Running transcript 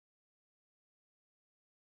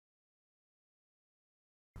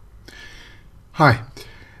Hi.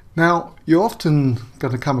 Now, you're often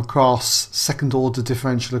going to come across second order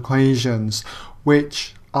differential equations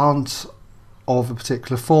which aren't of a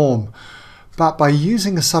particular form, but by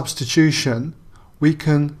using a substitution we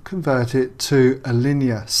can convert it to a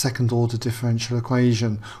linear second order differential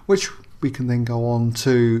equation which we can then go on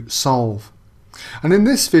to solve. And in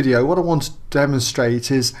this video what I want to demonstrate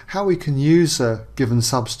is how we can use a given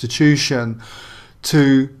substitution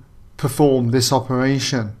to perform this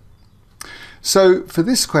operation. So for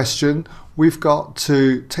this question we've got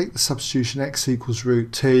to take the substitution x equals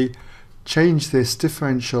root t, change this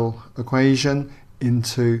differential equation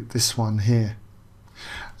into this one here.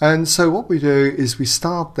 And so what we do is we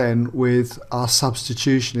start then with our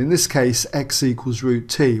substitution, in this case x equals root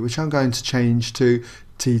t, which I'm going to change to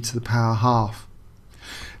t to the power half.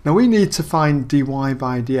 Now we need to find dy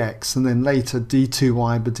by dx and then later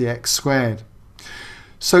d2y by dx squared.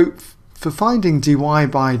 So for finding dy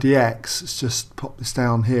by dx, let's just pop this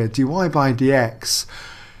down here, dy by dx,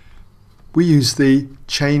 we use the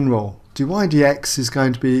chain rule. Dy dx is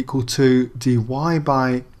going to be equal to dy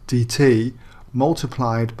by dt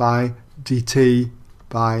multiplied by dt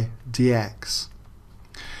by dx.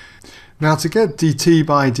 Now to get dt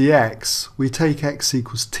by dx, we take x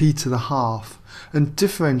equals t to the half and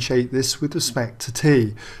differentiate this with respect to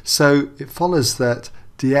t. So it follows that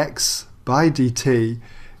dx by dt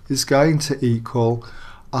is going to equal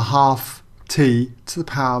a half t to the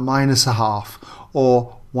power minus a half,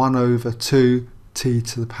 or 1 over 2 t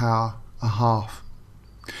to the power a half.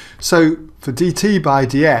 So for dt by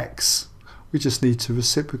dx we just need to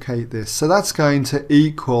reciprocate this, so that's going to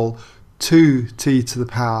equal 2t to the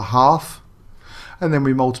power half, and then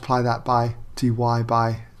we multiply that by dy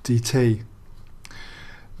by dt.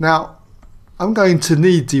 Now I'm going to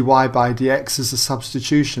need dy by dx as a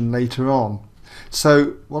substitution later on.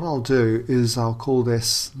 So what I'll do is I'll call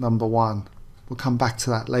this number 1. We'll come back to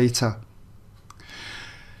that later.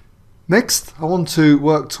 Next I want to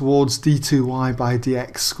work towards d2y by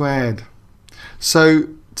dx squared. So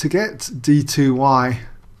to get d2y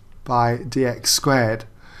by dx squared,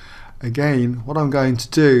 again what I'm going to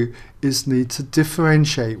do is need to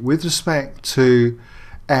differentiate with respect to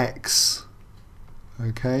x,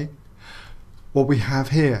 okay, what we have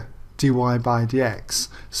here, dy by dx.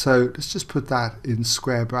 So let's just put that in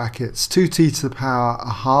square brackets, 2t to the power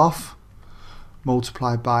a half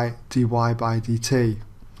multiplied by dy by dt.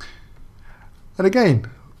 And again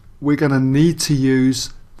we're going to need to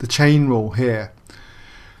use the chain rule here.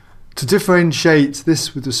 To differentiate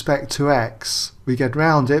this with respect to x, we get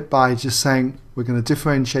round it by just saying we're going to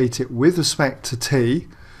differentiate it with respect to t.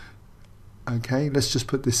 Okay, let's just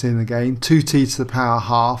put this in again, 2t to the power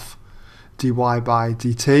half dy by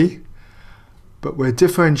dt. But we're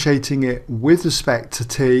differentiating it with respect to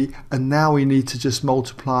t, and now we need to just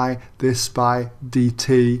multiply this by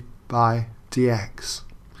dt by dx.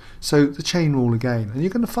 So the chain rule again, and you're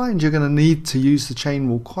going to find you're going to need to use the chain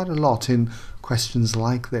rule quite a lot in questions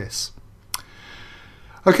like this.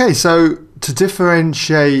 Okay, so to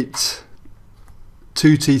differentiate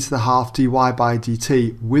 2t to the half dy by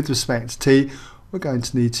dt with respect to t, we're going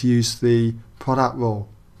to need to use the product rule.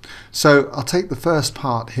 So I'll take the first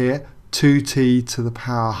part here, 2t to the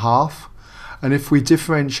power half, and if we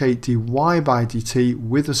differentiate dy by dt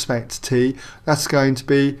with respect to t, that's going to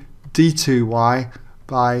be d2y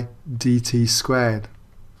by dt squared.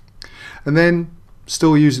 And then,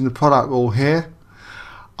 still using the product rule here,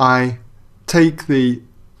 I take the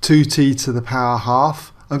 2t to the power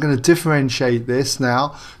half, I'm going to differentiate this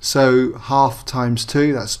now, so half times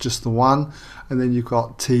 2, that's just the 1, and then you've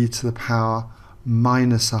got t to the power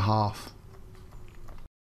minus a half.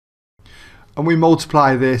 And we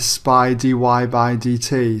multiply this by dy by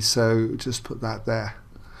dt, so just put that there.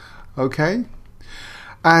 Okay?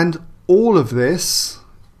 And all of this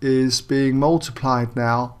is being multiplied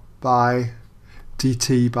now by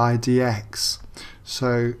dt by dx.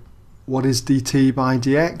 So what is dt by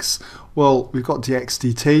dx? Well, we've got dx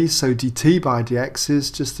dt, so dt by dx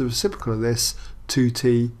is just the reciprocal of this,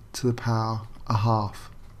 2t to the power a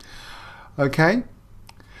half. Okay?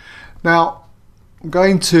 Now I'm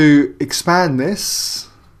going to expand this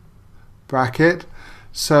bracket,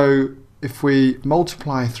 so if we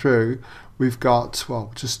multiply through, we've got,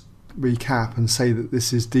 well, just recap and say that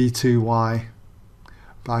this is d2y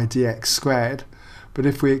by dx squared, but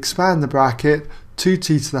if we expand the bracket,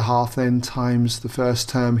 2t to the half then times the first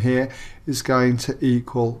term here is going to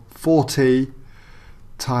equal 4t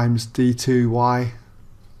times d2y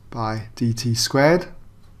by dt squared.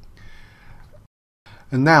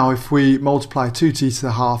 And now if we multiply 2t to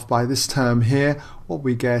the half by this term here, what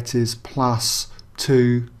we get is plus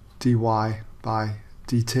 2 dy by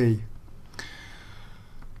dt.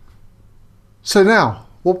 So now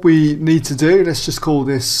what we need to do, let's just call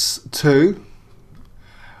this 2.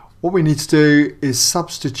 What we need to do is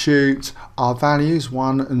substitute our values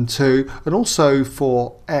 1 and 2, and also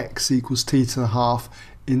for x equals t to the half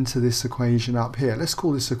into this equation up here. Let's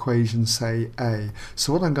call this equation, say, a.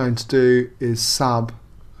 So what I'm going to do is sub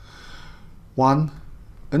 1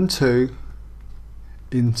 and 2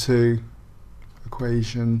 into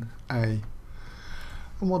equation a.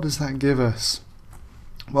 And what does that give us?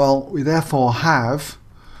 Well, we therefore have,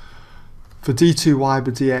 for d2y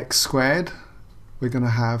by dx squared, we're going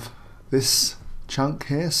to have this chunk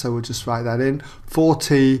here, so we'll just write that in,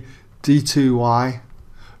 4t d2y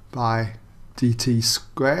by dt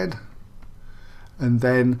squared, and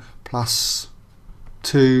then plus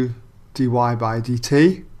 2 dy by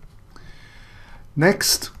dt.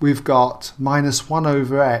 Next, we've got minus 1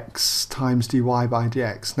 over x times dy by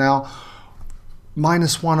dx. Now,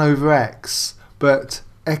 minus 1 over x, but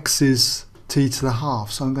x is t to the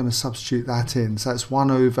half, so I'm going to substitute that in. So that's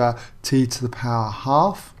 1 over t to the power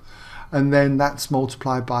half, and then that's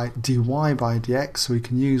multiplied by dy by dx, so we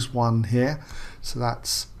can use 1 here. So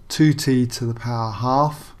that's 2t to the power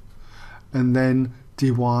half, and then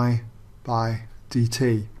dy by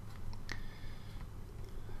dt.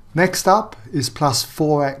 Next up is plus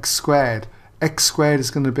 4x squared. X squared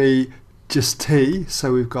is going to be just t,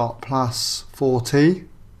 so we've got plus 4t,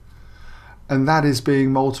 and that is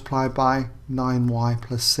being multiplied by 9y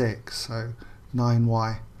plus 6, so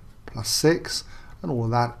 9y plus 6, and all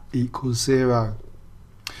of that equals 0.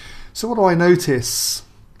 So what do I notice?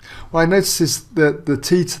 What I notice is that the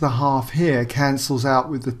t to the half here cancels out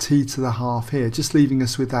with the t to the half here, just leaving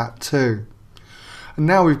us with that 2. And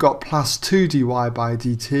now we've got plus 2 dy by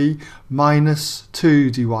dt minus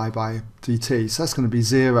 2 dy by dt, so that's going to be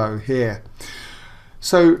 0 here.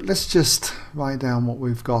 So let's just write down what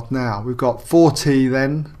we've got now. We've got 4t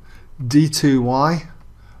then d2y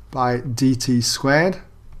by dt squared,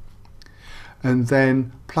 and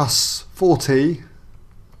then plus 4t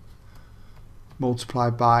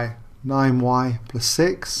multiplied by 9y plus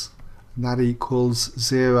 6, and that equals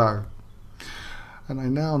 0. And I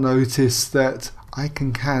now notice that I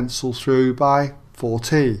can cancel through by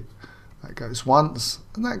 4t. That goes once,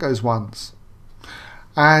 and that goes once.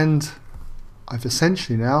 And I've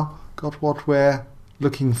essentially now got what we're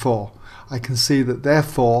looking for. I can see that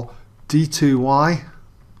therefore d2y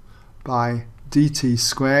by dt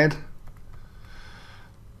squared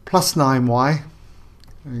plus 9y,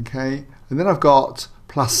 okay, and then I've got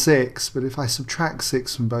plus 6, but if I subtract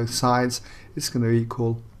 6 from both sides, it's going to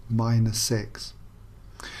equal minus 6.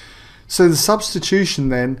 So the substitution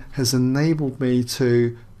then has enabled me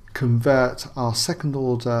to convert our second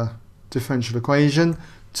order differential equation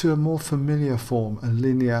to a more familiar form, a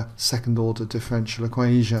linear second order differential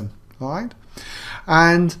equation. Alright?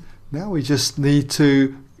 And now we just need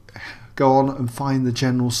to go on and find the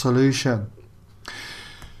general solution.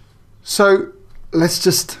 So let's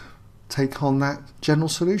just take on that general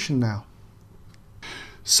solution now.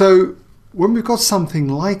 So when we've got something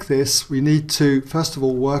like this, we need to first of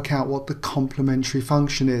all work out what the complementary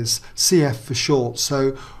function is, CF for short.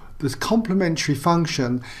 So the complementary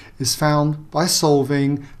function is found by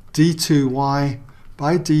solving d2y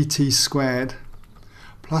by dt squared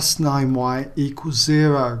plus 9y equals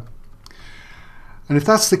 0. And if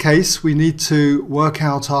that's the case, we need to work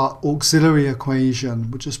out our auxiliary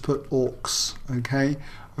equation. We'll just put AUX, okay,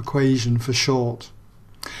 equation for short.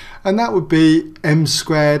 And that would be m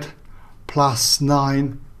squared plus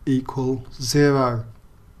 9 equals 0.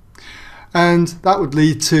 And that would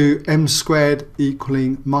lead to m squared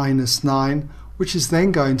equaling minus 9, which is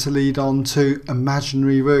then going to lead on to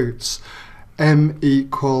imaginary roots. M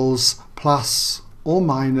equals plus or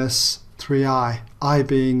minus 3i, I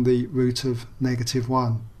being the root of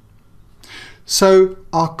 -1. So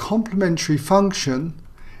our complementary function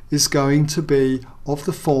is going to be of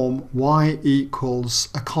the form y equals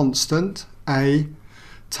a constant, a,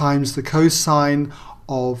 times the cosine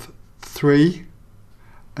of 3,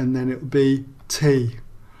 and then it will be t,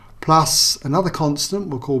 plus another constant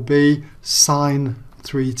we'll call b, sine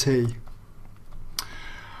 3t.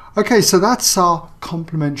 Okay, so that's our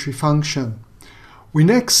complementary function. We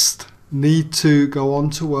next need to go on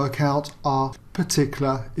to work out our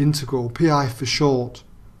particular integral, pi for short.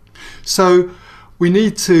 So we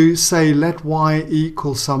need to say let y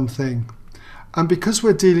equal something, and because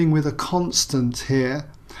we're dealing with a constant here,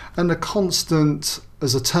 and a constant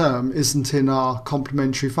as a term isn't in our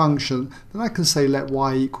complementary function, then I can say let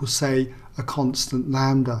y equal, say, a constant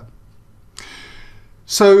lambda.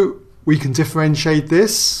 So we can differentiate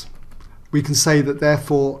this. We can say that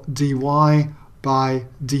therefore dy by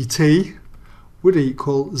dt would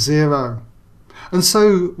equal 0. And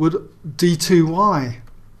so would d2y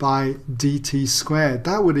by dt squared.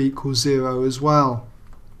 That would equal 0 as well.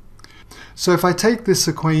 So if I take this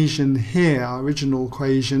equation here, our original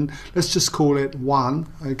equation, let's just call it 1,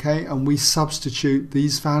 okay, and we substitute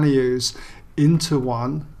these values into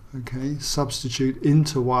 1, okay, substitute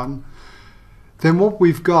into 1, then what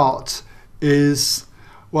we've got is,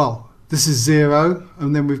 well, this is 0,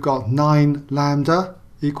 and then we've got 9 lambda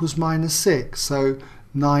equals minus 6, so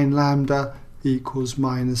 9 lambda equals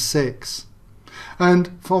minus 6. And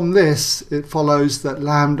from this, it follows that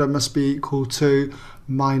lambda must be equal to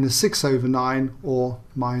minus 6 over 9, or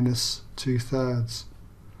minus 2/3.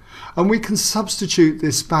 And we can substitute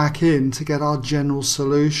this back in to get our general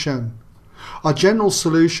solution. Our general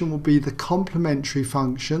solution will be the complementary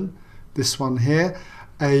function, this one here,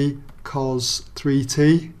 a cos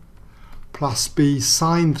 3t plus b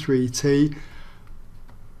sine 3t,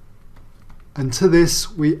 and to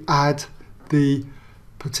this we add the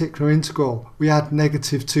particular integral. We add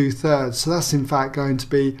negative 2/3, so that's in fact going to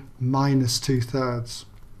be minus 2/3.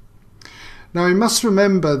 Now we must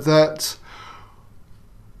remember that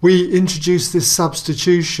we introduced this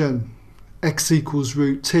substitution, x equals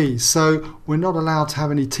root t, so we're not allowed to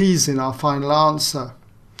have any t's in our final answer.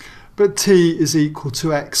 But t is equal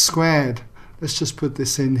to x squared. Let's just put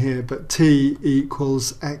this in here, but t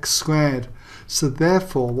equals x squared. So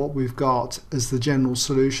therefore what we've got as the general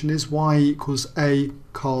solution is y equals a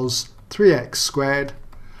cos 3x squared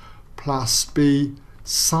plus b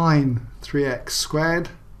sine 3x squared,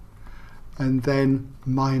 and then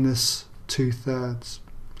minus 2/3.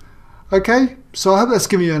 Okay, so I hope that's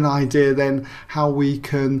given you an idea then how we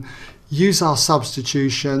can use our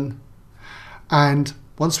substitution, and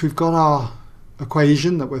once we've got our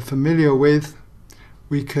equation that we're familiar with,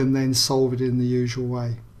 we can then solve it in the usual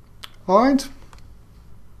way. Alright?